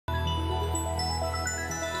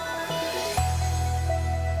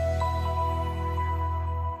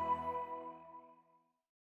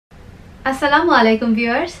আসসালামু আলাইকুম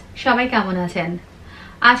ভিউয়ার্স, সবাই কেমন আছেন?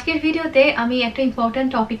 আজকের ভিডিওতে আমি একটা ইম্পর্টেন্ট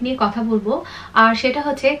টপিক নিয়ে কথা বলবো, আর সেটা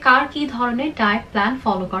হচ্ছে কার কি ধরনের ডায়েট প্ল্যান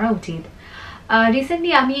ফলো করা উচিত।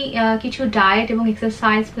 রিসেন্টলি আমি কিছু ডায়েট এবং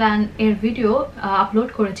এক্সারসাইজ প্ল্যান এর ভিডিও আপলোড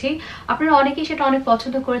করেছি। আপনারা অনেকেই সেটা অনেক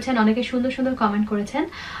পছন্দ করেছেন, অনেকে সুন্দর সুন্দর কমেন্ট করেছেন।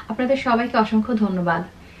 আপনাদের সবাইকে অসংখ্য ধন্যবাদ।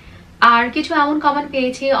 আর কিছু এমন কমেন্ট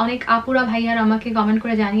পেয়েছি, অনেক আপুরা ভাইয়ার আমাকে কমেন্ট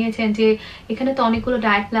করে জানিয়েছেন যে এখানে তো অনেকগুলো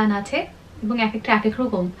ডায়েট প্ল্যান আছে এবং এক একটা এক এক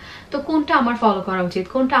রকম, তো কোনটা আমার ফলো করা উচিত,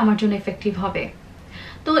 কোনটা আমার জন্য এফেক্টিভ হবে।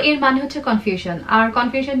 তো এর মানে হচ্ছে কনফিউশন, আর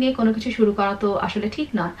কনফিউশন নিয়ে কোনো কিছু শুরু করা তো আসলে ঠিক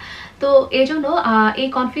না। তো এই জন্য এই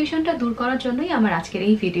কনফিউশনটা দূর করার জন্যই আমার আজকের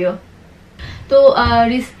এই ভিডিও। তো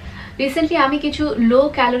রিসেন্টলি আমি কিছু low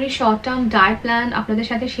calorie short term diet plan আপনাদের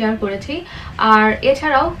সাথে শেয়ার করেছি, আর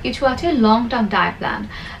এছাড়াও কিছু আছে লং টার্ম ডায়েট প্ল্যান।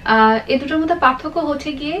 এই দুটোর মধ্যে পার্থক্য হচ্ছে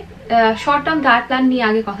গিয়ে, শর্ট টার্ম ডায়েট প্ল্যান নিয়ে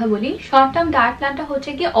আগে কথা বলি। শর্ট টার্ম ডায়েট প্ল্যানটা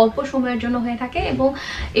হচ্ছে গিয়ে অল্প সময়ের জন্য হয়ে থাকে এবং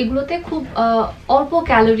এগুলোতে খুব অল্প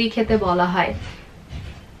ক্যালোরি খেতে বলা হয়।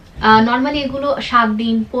 নর্মালি এগুলো 7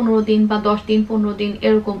 দিন 15 দিন বা 10 দিন 15 দিন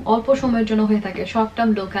এরকম অল্প সময়ের জন্য হয়ে থাকে short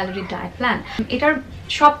term low calorie diet plan. এটার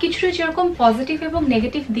সবকিছুরই যেরকম পজিটিভ এবং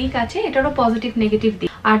নেগেটিভ দিক আছে, এটারও পজিটিভ নেগেটিভ দিক।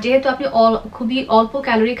 আর যেহেতু আপনি খুবই অল্প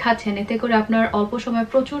ক্যালোরি খাচ্ছেন, এতে করে আপনার অল্প সময়ে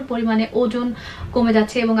প্রচুর পরিমাণে ওজন কমে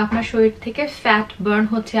যাচ্ছে এবং আপনার শরীর থেকে ফ্যাট বার্ন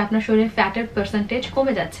হচ্ছে, আপনার শরীরের ফ্যাটের পার্সেন্টেজ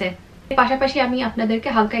কমে যাচ্ছে। পাশাপাশি আমি আপনাদেরকে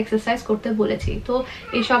হালকা এক্সারসাইজ করতে বলেছি। তো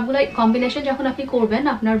এই সবগুলো কম্বিনেশন যখন আপনি করবেন,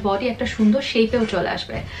 আপনার বডি একটা সুন্দর শেপেও চলে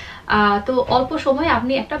আসবে। তো অল্প সময়ে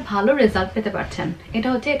আপনি একটা ভালো রেজাল্ট পেতে পারছেন, এটা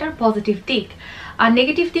হচ্ছে এটার পজিটিভ দিক। আর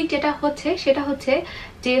নেগেটিভ দিক যেটা হচ্ছে সেটা হচ্ছে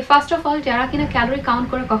যে ফার্স্ট অফ অল যারা কিনা ক্যালোরি কাউন্ট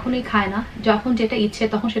করে কখনোই খায় না, যখন যেটা ইচ্ছে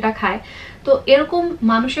তখন সেটা খায়, তো এরকম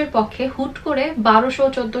মানুষের পক্ষে হুট করে 1200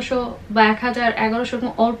 1400 বা 1000 1100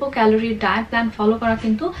 অল্প ক্যালোরির ডায়েট প্ল্যান ফলো করা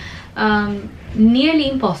কিন্তু নিয়ারলি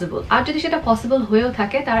ইম্পসিবল। আর যদি সেটা পসিবল হয়েও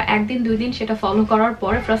থাকে, তারা একদিন 2 দিন সেটা ফলো করার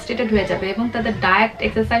পরে ফ্রাস্ট্রেটেড হয়ে যাবে এবং তাদের ডায়েট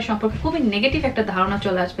এক্সারসাইজ সম্পর্কে খুবই নেগেটিভ একটা ধারণা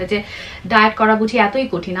চলে আসবে যে ডায়েট করা বুঝি এতই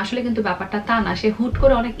কঠিন। আসলে কিন্তু ব্যাপারটা তা না, সে হুট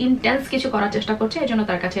করে অনেক ইন্টেন্স কিছু করার চেষ্টা করছে, এই জন্য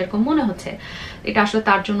তার কাছে এরকম মনে হচ্ছে। এটা আসলে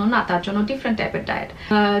তার জন্য না, তার জন্য ডিফারেন্ট টাইপের ডায়েট।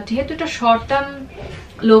 যেহেতু এটা short term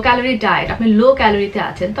low calorie diet, আপনি লো ক্যালোরিতে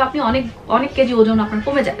আছেন, তো আপনি অনেক অনেক কেজি ওজন আপনার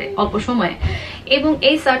কমে যাবে অল্প সময়ে। এবং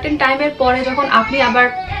এই সার্টেন টাইমের পরে যখন আপনি আবার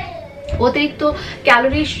অতিরিক্ত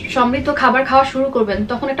ক্যালোরি সমৃদ্ধ খাবার খাওয়া শুরু করবেন,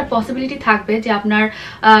 তখন একটা পসিবিলিটি থাকবে যে আপনার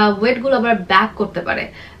ওয়েটগুলো আবার ব্যাক করতে পারে।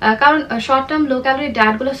 কারণ short term low calorie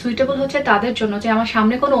ডায়েটগুলো suitable হচ্ছে তাদের জন্য যে আমার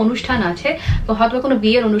সামনে কোনো অনুষ্ঠান আছে, হয়তো কোনো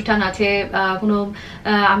বিয়ের অনুষ্ঠান আছে,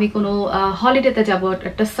 আমি কোনো হলিডেতে যাব,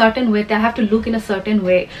 একটা সার্টেন ওয়েতে I have to look in a certain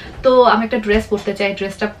way. তো আমি একটা ড্রেস পরতে চাই,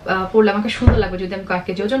 ড্রেসটা পরলে আমাকে সুন্দর লাগবে যদি আমি কয়েক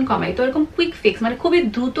কেজি ওজন কমাই। তো এরকম কুইক ফিক্স, মানে খুবই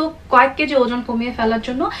দ্রুত কয়েক কেজি ওজন কমিয়ে ফেলার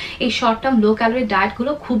জন্য এই শর্ট টার্ম লো ক্যালোরি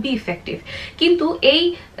ডায়েটগুলো খুবই ইফেক্টিভ। কিন্তু এই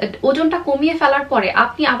ওজনটা কমিয়ে ফেলার পরে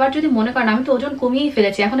আপনি আবার যদি মনে করেন আমি তো ওজন কমিয়েই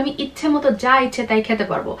ফেলেছি, এখন আমি ইচ্ছে মতো যা ইচ্ছে তাই খেতে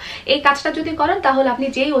পারবো, এই কাজটা যদি করেন, তাহলে আপনি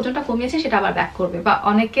যেই ওজনটা কমিয়েছেন সেটা আবার ব্যাক করবে, বা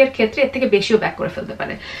অনেকের ক্ষেত্রে এর থেকে বেশিও ব্যাক করে ফেলতে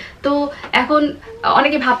পারে। তো এখন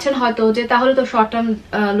অনেকে ভাবছেন হয়তো যে তাহলে তো শর্ট টার্ম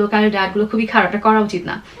লো ক্যালোরি ডায়েটগুলো খুবই খারাপ, এটা করা উচিত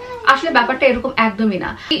না। আসলে ব্যাপারটা এরকম একদমই না।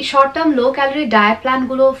 এই short term low calorie diet plan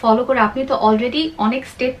গুলো ফলো করে আপনি তো অলরেডি অনেক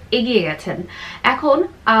স্টেপ এগিয়ে গেছেন। এখন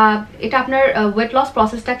এটা আপনার ওয়েট লস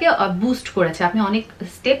প্রসেসটাকে বুস্ট করেছে, আপনি অনেক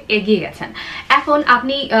স্টেপ এগিয়ে গেছেন। এখন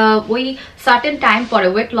আপনি ওই সার্টেন টাইম পরে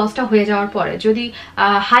ওয়েট লসটা হয়ে যাওয়ার পরে যদি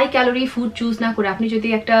হাই ক্যালোরি ফুড চুজ না করে আপনি যদি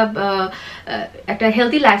একটা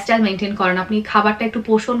হেলদি লাইফস্টাইল মেনটেন করেন, আপনি খাবারটা একটু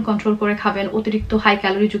পোষণ কন্ট্রোল করে খাবেন, অতিরিক্ত হাই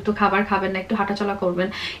ক্যালোরি যুক্ত খাবার খাবেন না, একটু হাঁটাচলা করবেন,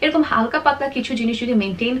 এরকম হালকা পাতলা কিছু জিনিস যদি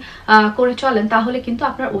মেনটেন করে চলেন, তাহলে কিন্তু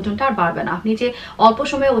আপনার ওজনটা আর বাড়বে না। আপনি যে অল্প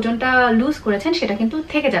সময়ে ওজনটা লুজ করেছেন সেটা কিন্তু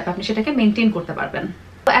থেকে যাবে, আপনি সেটাকে মেনটেন করতে পারবেন।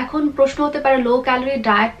 তো এখন প্রশ্ন হতে পারে লো ক্যালোরি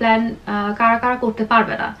ডায়েট প্ল্যান কারা কারা করতে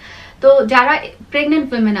পারবে না। তো যারা প্রেগনেন্ট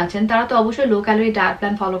উইমেন আছেন তারা তো অবশ্যই low calorie diet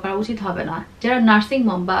plan follow করা উচিত হবে না। যারা নার্সিং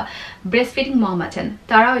মম বা ব্রেস্ট ফিডিং মম আছেন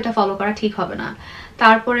তারাও এটা ফলো করা ঠিক হবে না।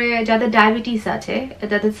 তারপরে যাদের ডায়াবেটিস আছে,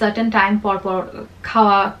 যাদের সার্টেন টাইম পর পর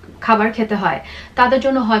খাবার খেতে হয়, তাদের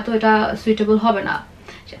জন্য হয়তো এটা সুইটেবল হবে না।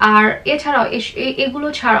 আর এছাড়াও এগুলো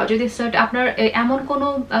ছাড়াও যদি আপনার এমন কোনো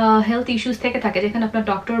হেলথ ইস্যুস থেকে থাকে যেখানে আপনার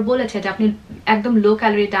ডক্টর বলেছে যে আপনি একদম লো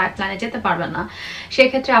ক্যালোরি ডায়েট প্ল্যানে যেতে পারবেন না,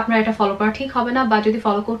 সেক্ষেত্রে আপনার এটা ফলো করা ঠিক হবে না। বা যদি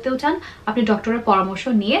ফলো করতেও চান, আপনি ডক্টরের পরামর্শ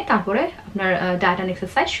নিয়ে তারপরে আপনার ডায়েট অ্যান্ড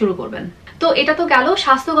এক্সারসাইজ শুরু করবেন। তো এটা তো গেল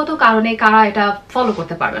স্বাস্থ্যগত কারণে কারা এটা ফলো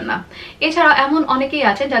করতে পারবেন না। এছাড়া এমন অনেকেই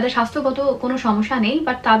আছেন যাদের স্বাস্থ্যগত কোনো সমস্যা নেই,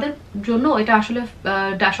 বাট তাদের জন্য এটা আসলে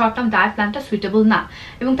শর্ট টার্ম ডায়েট প্ল্যানটা সুইটেবল না।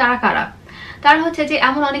 এবং তারা কারা? তারা হচ্ছে যে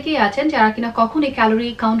এমন অনেকেই আছেন যারা কিনা কখনোই ক্যালোরি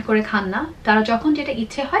কাউন্ট করে খান না, তারা যখন যেটা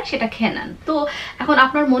ইচ্ছে হয় সেটা খেয়ে নেন। তো এখন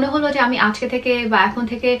আপনার মনে হলো যে আমি আজকে থেকে বা এখন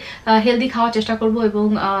থেকে হেলদি খাওয়ার চেষ্টা করব এবং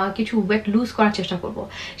কিছু ওয়েট লুজ করার চেষ্টা করব,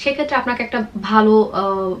 সেক্ষেত্রে আপনাকে একটা ভালো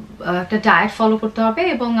একটা ডায়েট ফলো করতে হবে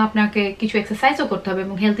এবং আপনাকে কিছু এক্সারসাইজও করতে হবে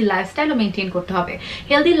এবং হেলদি লাইফস্টাইলও মেনটেন করতে হবে।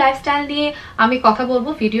 হেলদি লাইফস্টাইল নিয়ে আমি কথা বলবো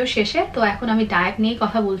ভিডিও শেষে। তো এখন আমি ডায়েট নিয়ে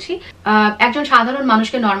কথা বলছি। একজন সাধারণ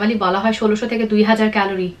মানুষকে নর্মালি বলা হয় 1600 থেকে 2000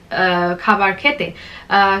 ক্যালোরি খাবার খেতে।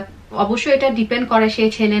 অবশ্যই এটা ডিপেন্ড করে সে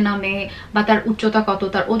ছেলে না মেয়ে, বা তার উচ্চতা কত,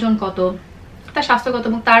 তার ওজন কত, তার স্বাস্থ্যগত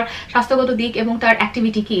এবং তার স্বাস্থ্যগত দিক এবং তার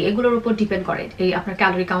অ্যাক্টিভিটি কি, এগুলোর উপর ডিপেন্ড করে এই আপনার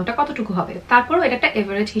ক্যালোরি কাউন্টটা কতটুকু হবে। তারপরেও এটা একটা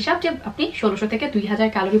এভারেজ হিসাব যে আপনি 1600 থেকে 2000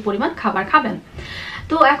 ক্যালোরি পরিমাণ খাবার খাবেন।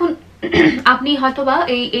 তো এখন আপনি হয়তোবা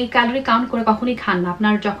এই ক্যালোরি কাউন্ট করে কখনোই খান না,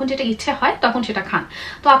 আপনার যখন যেটা ইচ্ছে হয় তখন সেটা খান।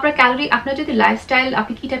 তো আপনার ক্যালোরি, আপনার যদি লাইফস্টাইল,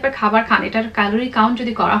 আপনি কি টাইপের খাবার খান, এটার ক্যালোরি কাউন্ট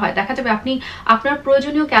যদি করা হয়, দেখা যাবে আপনি আপনার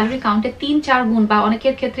প্রয়োজনীয় ক্যালোরি কাউন্টে 3-4 গুণ বা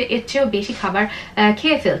অনেকের ক্ষেত্রে এর চেয়েও বেশি খাবার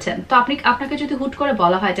খেয়ে ফেলছেন। তো আপনাকে যদি হুট করে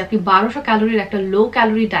বলা হয় যে আপনি 1200 ক্যালোরির একটা লো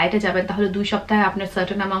ক্যালোরি ডায়েটে যাবেন, তাহলে 2 সপ্তাহে আপনার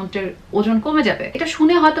সার্টেন অ্যামাউন্টের ওজন কমে যাবে। এটা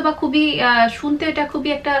শুনে হয়তোবা খুবই শুনতে এটা খুবই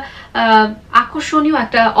একটা আকর্ষণীয়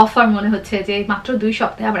একটা অফার মনে হচ্ছে যে মাত্র 2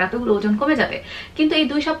 সপ্তাহে আবার এতগুলো ওজন কমে যাবে। কিন্তু এই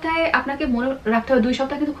 2 সপ্তাহে আপনাকে মনে রাখতে হবে 2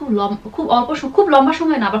 সপ্তাহ কিন্তু খুব লম্বা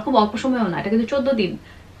সময় না, আবার খুব অল্প সময়ও না, এটা কিন্তু 14 দিন।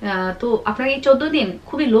 তো আপনার এই 14 দিন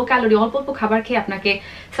খুবই লো ক্যালোরি অল্প অল্প খাবার খেয়ে আপনাকে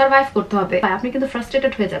সার্ভাইভ করতে হবে। আপনি কিন্তু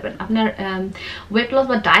ফ্রাস্ট্রেটেড হয়ে যাবেন, আপনার ওয়েট লস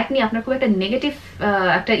বা ডায়েট নিয়ে আপনার খুব একটা নেগেটিভ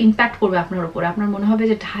একটা ইম্প্যাক্ট পড়বে আপনার উপরে। আপনার মনে হবে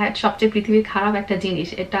যে ডায়েট সবচেয়ে পৃথিবীর খারাপ একটা জিনিস,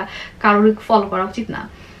 এটা কারোর ফলো করা উচিত না।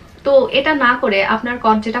 তো এটা না করে আপনার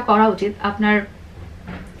যেটা করা উচিত, আপনার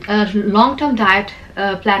লং টার্ম ডায়েট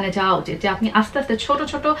প্ল্যানে যাওয়া উচিত, যে আপনি আস্তে আস্তে ছোট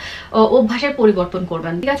ছোট অভ্যাসের পরিবর্তন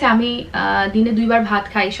করবেন। ঠিক আছে, আমি দিনে 2 বার ভাত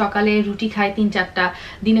খাই, সকালে রুটি খাই 3-4টা,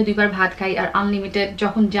 দিনে 2 বার ভাত খাই, আর আনলিমিটেড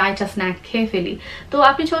যখন যা ইচ্ছা স্ন্যাক খেয়ে ফেলি। তো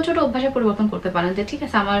আপনি ছোট ছোট অভ্যাসের পরিবর্তন করতে পারেন, যে ঠিক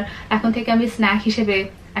আছে আমার এখন থেকে আমি স্ন্যাক হিসেবে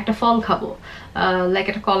একটা ফল খাবো, লাইক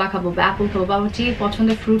একটা কলা খাবো বা অ্যাপল খাবো, বা আমার যে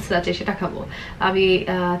পছন্দের ফ্রুটস আছে সেটা খাবো। আমি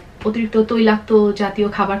অতিরিক্ত তৈলাক্ত জাতীয়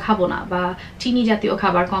খাবার খাবো না, বা চিনি জাতীয়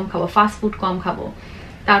খাবার কম খাবো, ফাস্ট ফুড কম খাবো।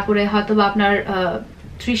 তারপরে হয়তো বা আপনার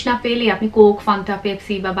তৃষ্ণা পেলে আপনি কোক, ফান্টা,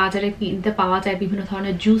 পেপসি বা বাজারে কিনতে পাওয়া যায় বিভিন্ন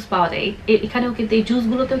ধরনের জুস পাওয়া যায়, এখানেও কিন্তু এই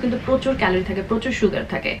জুসগুলোতেও কিন্তু প্রচুর ক্যালোরি থাকে, প্রচুর সুগার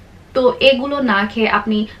থাকে। তো এগুলো না খেয়ে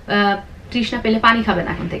আপনি তৃষ্ণা পেলে পানি খাবেন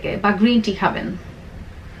এখন থেকে, বা গ্রিন টি খাবেন।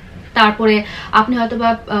 তারপরে আপনি হয়তো বা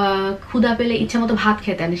ক্ষুধা পেলে ইচ্ছে মতো ভাত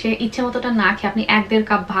খেতেন, সে ইচ্ছে মতোটা না খেয়ে আপনি 1-1.5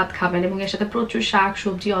 কাপ ভাত খাবেন এবং এর সাথে প্রচুর শাক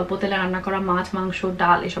সবজি, অল্প তেলে রান্না করা মাছ, মাংস,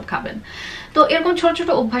 ডাল এসব খাবেন। তো এরকম ছোট ছোট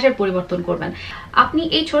অভ্যাসের পরিবর্তন করবেন। আপনি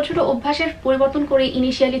এই ছোট ছোট অভ্যাসের পরিবর্তন করে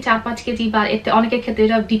ইনিশিয়ালি 4-5 কেজি, বা এতে অনেকের ক্ষেত্রে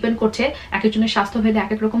এটা ডিপেন্ড করছে, এক একজনের স্বাস্থ্যভেদে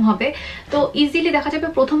এক এক রকম হবে। তো ইজিলি দেখা যাবে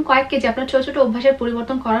প্রথম কয়েক কেজি আপনার ছোট ছোট অভ্যাসের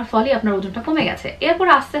পরিবর্তন করার ফলে আপনার ওজনটা কমে গেছে। এরপর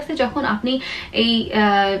আস্তে আস্তে যখন আপনি এই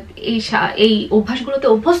অভ্যাসগুলোতে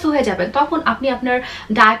অভ্যস্ত হয়ে যাবেন, তখন আপনি আপনার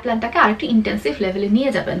ডায়েট প্ল্যানটাকে আরেকটু ইন্টেন্সিভ লেভেলে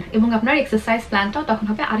নিয়ে যাবেন এবং আপনার এক্সারসাইজ প্ল্যানটাও তখন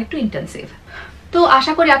হবে আরেকটু ইন্টেন্সিভ। তো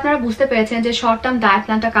আশা করি আপনারা বুঝতে পেরেছেন যে শর্ট টার্ম ডায়েট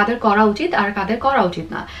প্ল্যানটা কাদের করা উচিত আর কাদের করা উচিত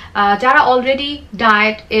না। যারা অলরেডি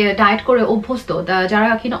ডায়েট করে অভ্যস্ত, যারা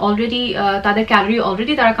কিনা অলরেডি তাদের ক্যালোরি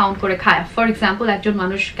অলরেডি তারা কাউন্ট করে খায়, ফর এক্সাম্পল একজন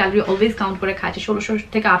মানুষ ক্যালোরি অলওয়েজ কাউন্ট করে খায়, যে 1600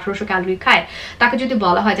 থেকে 1800 ক্যালোরি খায়, তাকে যদি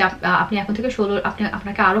বলা হয় যে আপনি এখন থেকে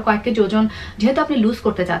আপনাকে আরো কয়েক কেজি ওজন যেহেতু আপনি লুজ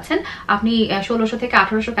করতে চাচ্ছেন, আপনি 1600 থেকে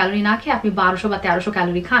 1800 ক্যালোরি না খেয়ে আপনি 1200 বা 1300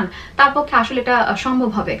 ক্যালোরি খান, তার পক্ষে আসলে এটা সম্ভব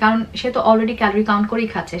হবে, কারণ সে তো অলরেডি ক্যালোরি কাউন্ট করেই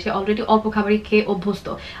খাচ্ছে, সে অলরেডি অল্প খাবারই খেয়ে অভ্যস্ত।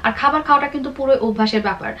 আর খাবার খাওয়াটা কিন্তু পুরো অভ্যাসের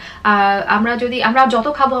ব্যাপার। আমরা যত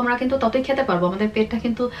খাবো আমরা কিন্তু ততই খেতে পারবো, আমাদের পেটটা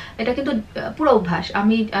কিন্তু এটা কিন্তু পুরো অভ্যাস।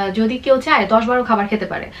 আমি যদি কেউ চায় 10-12 খাবার খেতে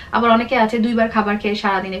পারে, আবার অনেকে আছে 2 বার খাবার খেয়ে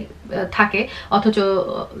সারাদিনে থাকে, অথচ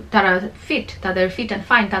তারা তাদের ফিট অ্যান্ড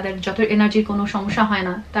ফাইন, তাদের যত এনার্জির কোনো সমস্যা হয়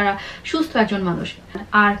না, তারা সুস্থ একজন মানুষ।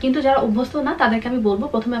 আর কিন্তু যারা অভ্যস্ত না, তাদেরকে আমি বলবো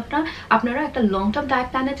প্রথমে আপনারা একটা লং টার্ম ডায়েট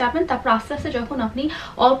প্ল্যানে যাবেন, তারপর আস্তে আস্তে যখন আপনি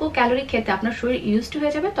অল্প ক্যালোরি খেতে আপনার শরীর ইউজড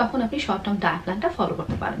হয়ে যাবে, তখন আপনি শর্ট টার্ম ডায়েট প্ল্যানটা ফলো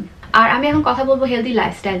করতে পারেন। আর আমি এখন কথা বলবো হেলদি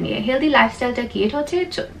লাইফস্টাইল নিয়ে। হেলদি লাইফস্টাইলটা কি? এটা হচ্ছে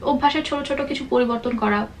অভ্যাসের ছোট ছোট কিছু পরিবর্তন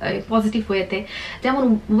করা পজিটিভ ওয়েতে। যেমন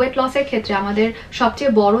ওয়েট লসের ক্ষেত্রে আমাদের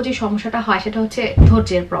সবচেয়ে বড় যে সমস্যাটা হয় সেটা হচ্ছে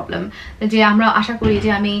ধৈর্যের প্রবলেম। যে আমরা আশা করি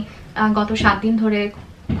যে আমি গত 7 দিন ধরে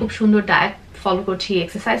খুব সুন্দর ডায়েট ফলো করছি,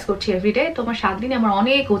 এক্সারসাইজ করছি এভরিডে, তোমার 7 দিনে আমার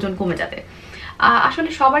অনেক ওজন কমে যাবে। আসলে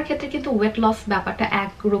সবার ক্ষেত্রে কিন্তু ওয়েট লস ব্যাপারটা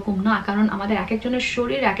একরকম না, কারণ আমাদের এক একজনের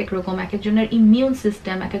শরীর এক এক রকম, এক একজনের ইমিউন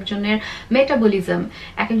সিস্টেম, এক একজনের মেটাবলিজম,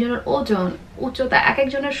 এক একজনের ওজন, উচ্চতা, এক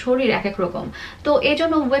একজনের শরীর এক এক রকম। তো এই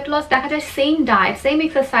জন্য ওয়েট লস দেখা যায় same diet, same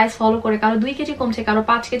exercise follow করে কারো 2 কেজি কমছে, কারো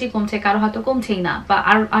 5 কেজি কমছে, কারো হয়তো কমছেই না, বা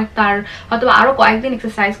আর তার হয়তো আরো কয়েকদিন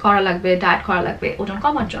এক্সারসাইজ করা লাগবে, ডায়েট করা লাগবে ওজন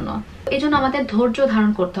কমার জন্য। এই জন্য আমাদের ধৈর্য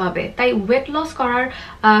ধারণ করতে হবে। তাই ওয়েট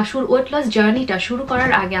লস জার্নিটা শুরু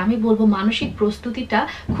করার আগে আমি বলবো মানসিক প্রস্তুতিটা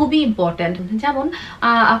খুবই ইম্পর্টেন্ট। যেমন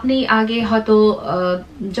আপনি আগে হয়তো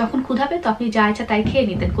যখন ক্ষুধা পেত আপনি যা ইচ্ছা তাই খেয়ে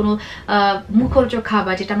নিতেন, কোনো মুখরোচক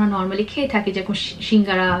খাবার যেটা আমরা নর্মালি খেয়ে থাকি, যেমন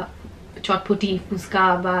সিঙ্গারা, চটপটি, ফুচকা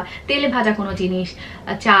বা তেলে ভাজা কোনো জিনিস,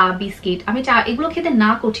 চা, বিস্কিট। আমি চা এগুলো খেতে না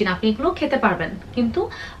করছি না, আপনি এগুলো খেতে পারবেন, কিন্তু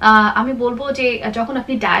আমি বলবো যে যখন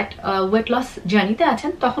আপনি ডায়েট ওয়েট লস জার্নিতে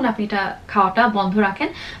আছেন তখন আপনি এটা খাওয়াটা বন্ধ রাখেন।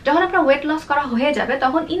 যখন আপনার ওয়েট লস করা হয়ে যাবে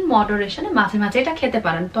তখন ইন মডারেশনে মাঝে মাঝে এটা খেতে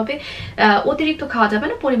পারেন, তবে অতিরিক্ত খাওয়া যাবে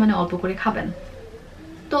না, পরিমাণে অল্প করে খাবেন।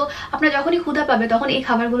 তো আপনার যখনই ক্ষুধা পাবে তখন এই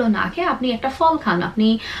খাবারগুলো না খেয়ে আপনি একটা ফল খান, আপনি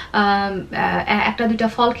একটা দুইটা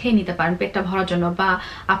ফল খেয়ে নিতে পারেন পেটটা ভরার জন্য, বা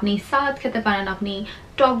আপনি সালাদ খেতে পারেন, আপনি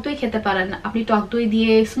টক দই খেতে পারেন, আপনি টক দই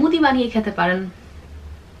দিয়ে স্মুদি বানিয়ে খেতে পারেন,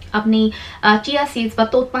 আপনি চিয়া সিডস বা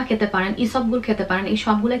তোতমা খেতে পারেন, এই সবগুলো খেতে পারেন। এই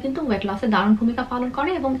সবগুলো কিন্তু ওয়েট লসে দারুণ ভূমিকা পালন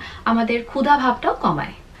করে এবং আমাদের ক্ষুধা ভাবটাও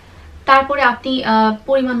কমায়। তারপরে আপনি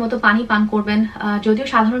পরিমাণ মতো পানি পান করবেন। যদিও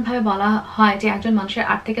সাধারণভাবে বলা হয় যে একজন মানুষের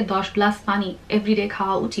 8 থেকে 10 গ্লাস পানি এভরিডে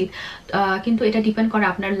খাওয়া উচিত, কিন্তু এটা ডিপেন্ড করে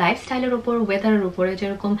আপনার লাইফস্টাইলের উপর, ওয়েদারের উপরে।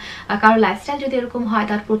 যেরকম কারো লাইফস্টাইল যদি এরকম হয়,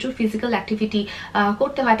 তার প্রচুর ফিজিক্যাল অ্যাক্টিভিটি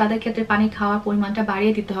করতে হয়, তাদের ক্ষেত্রে পানি খাওয়ার পরিমাণটা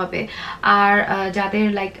বাড়িয়ে দিতে হবে। আর যাদের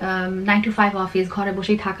লাইক 9 to 5 অফিস, ঘরে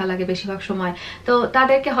বসেই থাকা লাগে বেশিরভাগ সময়, তো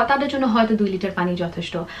তাদের জন্য হয়তো 2 লিটার পানি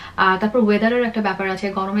যথেষ্ট। তারপর ওয়েদারের একটা ব্যাপার আছে,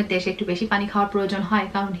 গরমের দেশে একটু বেশি পানি খাওয়ার প্রয়োজন হয়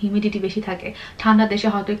কারণ হিউমিডিটি বেশি থাকে, ঠান্ডা দেশে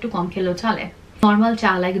হয়তো একটু কম খেলেও চলে। নর্মাল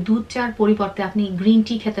চা লাইক দুধ চার পরিবর্তে আপনি গ্রিন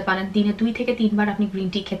টি খেতে পারেন, দিনে 2 থেকে 3 বার আপনি গ্রিন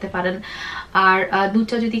টি খেতে পারেন। আর দুধ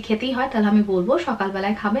চা যদি খেতেই হয় তাহলে আমি বলবো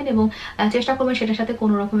সকালবেলায় খাবেন এবং চেষ্টা করবেন সেটার সাথে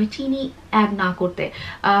কোনো রকমের চিনি অ্যাড না করতে।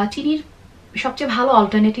 চিনির সবচেয়ে ভালো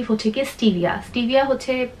অল্টারনেটিভ হচ্ছে কি স্টিভিয়া। স্টিভিয়া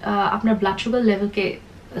হচ্ছে আপনার ব্লাড সুগার লেভেলকে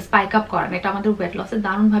স্পাইক আপ করান, এটা আমাদের ওয়েট লসে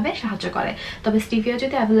দারুণভাবে সাহায্য করে। তবে স্টিভিয়া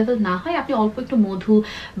যদি অ্যাভেলেবেল না হয় আপনি অল্প একটু মধু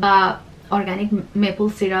বা অর্গানিক মেপল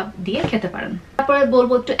সিরাপ দিয়ে খেতে পারেন। তারপরে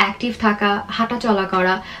বলবো একটু অ্যাক্টিভ থাকা, হাঁটা চলা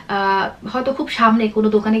করা। হয়তো খুব সামনে কোনো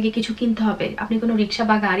দোকানে গিয়ে কিছু কিনতে হবে, আপনি কোনো রিক্সা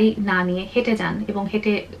বা গাড়ি না নিয়ে হেঁটে যান এবং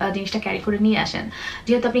হেঁটে জিনিসটা ক্যারি করে নিয়ে আসেন।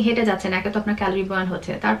 যেহেতু আপনি হেঁটে যাচ্ছেন, একে তো আপনার ক্যালোরি বার্ন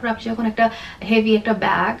হচ্ছে, তারপর আপনি যখন একটা হেভি একটা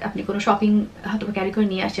ব্যাগ আপনি কোনো শপিং হয়তো ক্যারি করে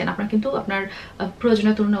নিয়ে আসছেন, আপনার কিন্তু আপনার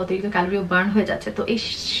প্রয়োজনীয় তুলনায় অতিরিক্ত ক্যালোরিও বার্ন হয়ে যাচ্ছে। তো এই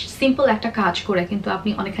সিম্পল একটা কাজ করে কিন্তু আপনি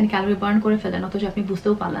অনেকখানি ক্যালোরি বার্ন করে ফেলেন, অথচ আপনি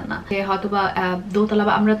বুঝতেও পারলেন না। যে হয়তো বা দোতলা,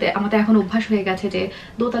 বা আমাদের এখন অভ্যাস হয়ে গেছে যে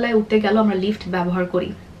দোতলায় উঠতে গেল আমরা লিফট ব্যবহার করি।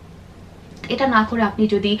 এটা না করে আপনি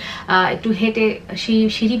যদি একটু হেঁটে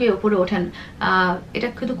সিঁড়ি বেয়ে উপরে ওঠেন, এটা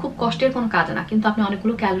কিন্তু খুব কষ্টের কোনো কাজ না, কিন্তু আপনি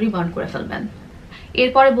অনেকগুলো ক্যালোরি বার্ন করে ফেলবেন।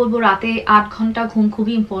 এরপরে বলবো রাতে 8 ঘন্টা ঘুম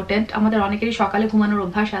খুবই ইম্পর্টেন্ট। আমাদের অনেকেরই সকালে ঘুমানোর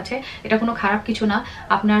অভ্যাস আছে, এটা কোনো খারাপ কিছু না।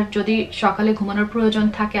 আপনার যদি সকালে ঘুমানোর প্রয়োজন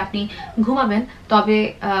থাকে আপনি ঘুমাবেন, তবে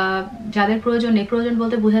যাদের প্রয়োজন নেই, প্রয়োজন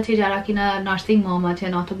বলতে বোঝাচ্ছি যারা কিনা নার্সিং মম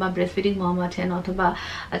আছেন অথবা ব্রেস্ট ফিডিং মম আছেন অথবা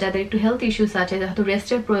যাদের একটু হেলথ ইস্যুস আছে, হয়তো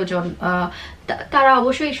রেস্টের প্রয়োজন, তারা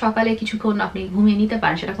অবশ্যই সকালে কিছুক্ষণ আপনি ঘুমিয়ে নিতে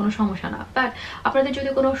পারেন, সেটা কোনো সমস্যা না। বাট আপনাদের যদি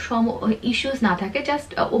কোনো ইস্যুস না থাকে, জাস্ট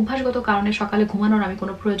অভ্যাসগত কারণে সকালে ঘুমানোর আমি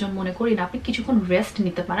কোনো প্রয়োজন মনে করি না, আপনি কিছুক্ষণ রেস্ট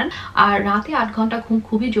নিতে পারেন। আর রাতে 8 ঘন্টা ঘুম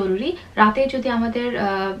খুবই জরুরি। রাতে যদি আমাদের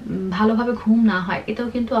ভালোভাবে ঘুম না হয়, এতেও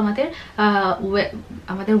কিন্তু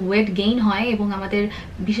আমাদের ওয়েট গেইন হয় এবং আমাদের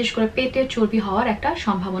বিশেষ করে পেটের চর্বি হওয়ার একটা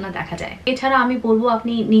সম্ভাবনা দেখা যায়। এছাড়া আমি বলবো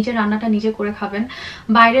আপনি নিজের রান্নাটা নিজে করে খাবেন।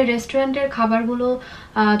 বাইরের রেস্টুরেন্টের খাবারগুলো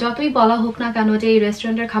যতই বলা হোক না কেন যে এই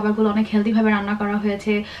রেস্টুরেন্টের খাবারগুলো অনেক হেলদিভাবে রান্না করা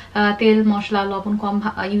হয়েছে, তেল মশলা লবণ কম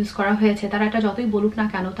ইউজ করা হয়েছে, তারা এটা যতই বলুক না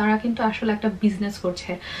কেন, তারা কিন্তু আসলে একটা বিজনেস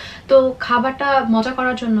করছে। তো খাবারটা মজা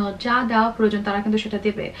করার জন্য যা দেওয়া প্রয়োজন তারা কিন্তু সেটা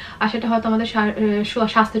দেবে, আর সেটা হয়তো আমাদের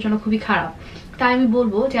স্বাস্থ্যের জন্য খুবই খারাপ। তাই আমি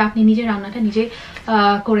বলবো যে আপনি নিজের রান্নাটা নিজে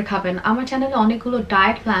করে খাবেন। আমার চ্যানেলে অনেকগুলো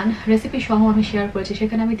ডায়েট প্ল্যান রেসিপি সহ আমি শেয়ার করেছি,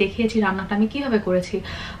 সেখানে আমি দেখিয়েছি রান্নাটা আমি কিভাবে করেছি।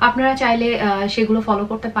 আপনারা চাইলে সেগুলো ফলো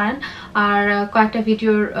করতে পারেন, আর কয়েকটা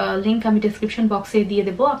ভিডিওর লিঙ্ক আমি ডিসক্রিপশন বক্সে দিয়ে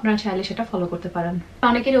দেবো, আপনারা চাইলে সেটা ফলো করতে পারেন।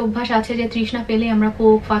 অনেকেরই অভ্যাস আছে যে তৃষ্ণা পেলে আমরা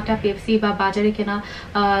কোক, ফাটা, পেপসি বা বাজারে কেনা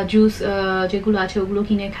জুস যেগুলো আছে ওগুলো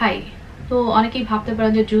কিনে খাই। তো অনেকেই ভাবতে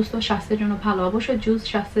পারেন যে জুস তো স্বাস্থ্যের জন্য ভালো, অবশ্যই জুস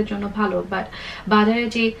স্বাস্থ্যের জন্য ভালো, বাট বাজারে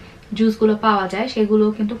যে জুসগুলো পাওয়া যায় সেগুলো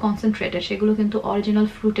কিন্তু কনসেন্ট্রেটেড, সেগুলো কিন্তু অরিজিনাল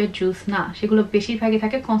ফ্রুটের জুস না, সেগুলো বেশিরভাগই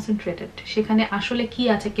থাকে কনসেন্ট্রেটেড, সেখানে আসলে কি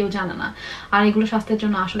আছে কেউ জানে না। আর এগুলো স্বাস্থ্যের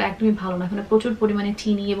জন্য আসলে একদমই ভালো না, এখানে প্রচুর পরিমাণে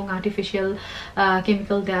চিনি এবং আর্টিফিশিয়াল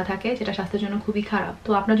কেমিক্যাল দেওয়া থাকে, যেটা স্বাস্থ্যের জন্য খুবই খারাপ। তো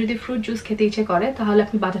আপনার যদি ফ্রুট জুস খেতে ইচ্ছে করে তাহলে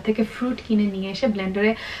আপনি বাজার থেকে ফ্রুট কিনে নিয়ে এসে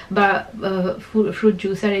ব্লেন্ডারে বা ফ্রুট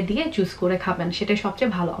জুসারে দিয়ে জুস করে খাবেন, সেটাই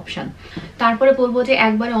সবচেয়ে ভালো অপশন। তারপরে বলবো যে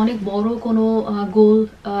একবারে অনেক বড় কোনো গোল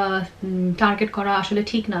টার্গেট করা আসলে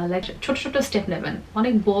ঠিক না, লাইক ছোট ছোট স্টেপ নেবেন,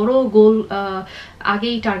 অনেক বড় গোল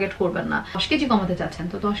আগেই টার্গেট করবেন না। 10 কেজি কমাতে চাচ্ছেন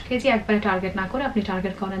তো 10 কেজি একবারে টার্গেট না করে আপনি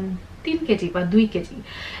টার্গেট করেন 3 কেজি বা 2 কেজি,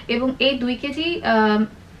 এবং এই 2 কেজি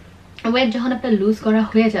ওয়েট যখন আপনার লুজ করা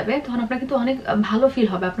হয়ে যাবে তখন আপনার কিন্তু অনেক ভালো ফিল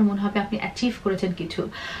হবে, আপনার মনে হবে আপনি অ্যাচিভ করেছেন কিছু।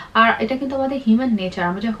 আর এটা কিন্তু আমাদের হিউম্যান নেচার,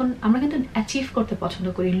 আমরা কিন্তু অ্যাচিভ করতে পছন্দ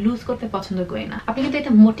করি, লুজ করতে পছন্দ করি না। আপনি কিন্তু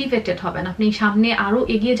এটা মোটিভেটেড হবেন, আপনি সামনে আরো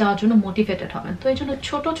এগিয়ে যাওয়ার জন্য মোটিভেটেড হবেন। তো এই জন্য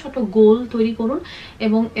ছোট ছোট গোল তৈরি করুন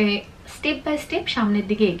এবং স্টেপ বাই স্টেপ সামনের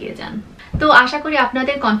দিকে এগিয়ে যান। তো আশা করি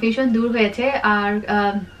আপনাদের কনফিউশন দূর হয়েছে। আর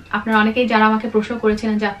আপনারা অনেকেই যারা আমাকে প্রশ্ন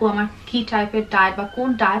করেছিলেন যে আপু আমার কি টাইপের ডায়েট বা কোন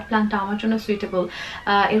ডায়েট প্ল্যানটা আমার জন্য সুইটেবল,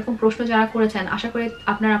 এরকম প্রশ্ন যারা করেছেন আশা করি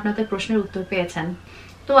আপনারা আপনাদের প্রশ্নের উত্তর পেয়েছেন।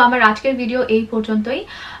 তো আমার আজকের ভিডিও এই পর্যন্তই।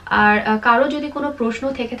 আর কারো যদি কোনো প্রশ্ন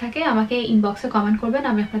থেকে থাকে আমাকে ইনবক্সে কমেন্ট করবেন,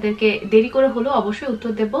 আমি আপনাদেরকে দেরি করে হলেও অবশ্যই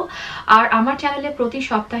উত্তর দেব। আর আমার চ্যানেলে প্রতি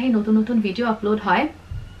সপ্তাহে নতুন নতুন ভিডিও আপলোড হয়,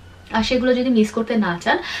 আর সেগুলো যদি মিস করতে না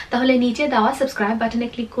চান তাহলে নিচে দেওয়া সাবস্ক্রাইব বাটনে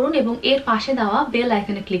ক্লিক করুন এবং এর পাশে দেওয়া বেল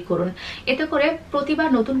আইকনে ক্লিক করুন। এতে করে প্রতিবার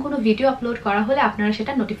নতুন কোনো ভিডিও আপলোড করা হলে আপনারা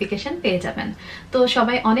সেটা নোটিফিকেশন পেয়ে যাবেন। তো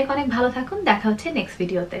সবাই অনেক অনেক ভালো থাকুন, দেখা হচ্ছে নেক্সট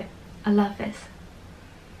ভিডিওতে। আল্লাহ হাফেজ।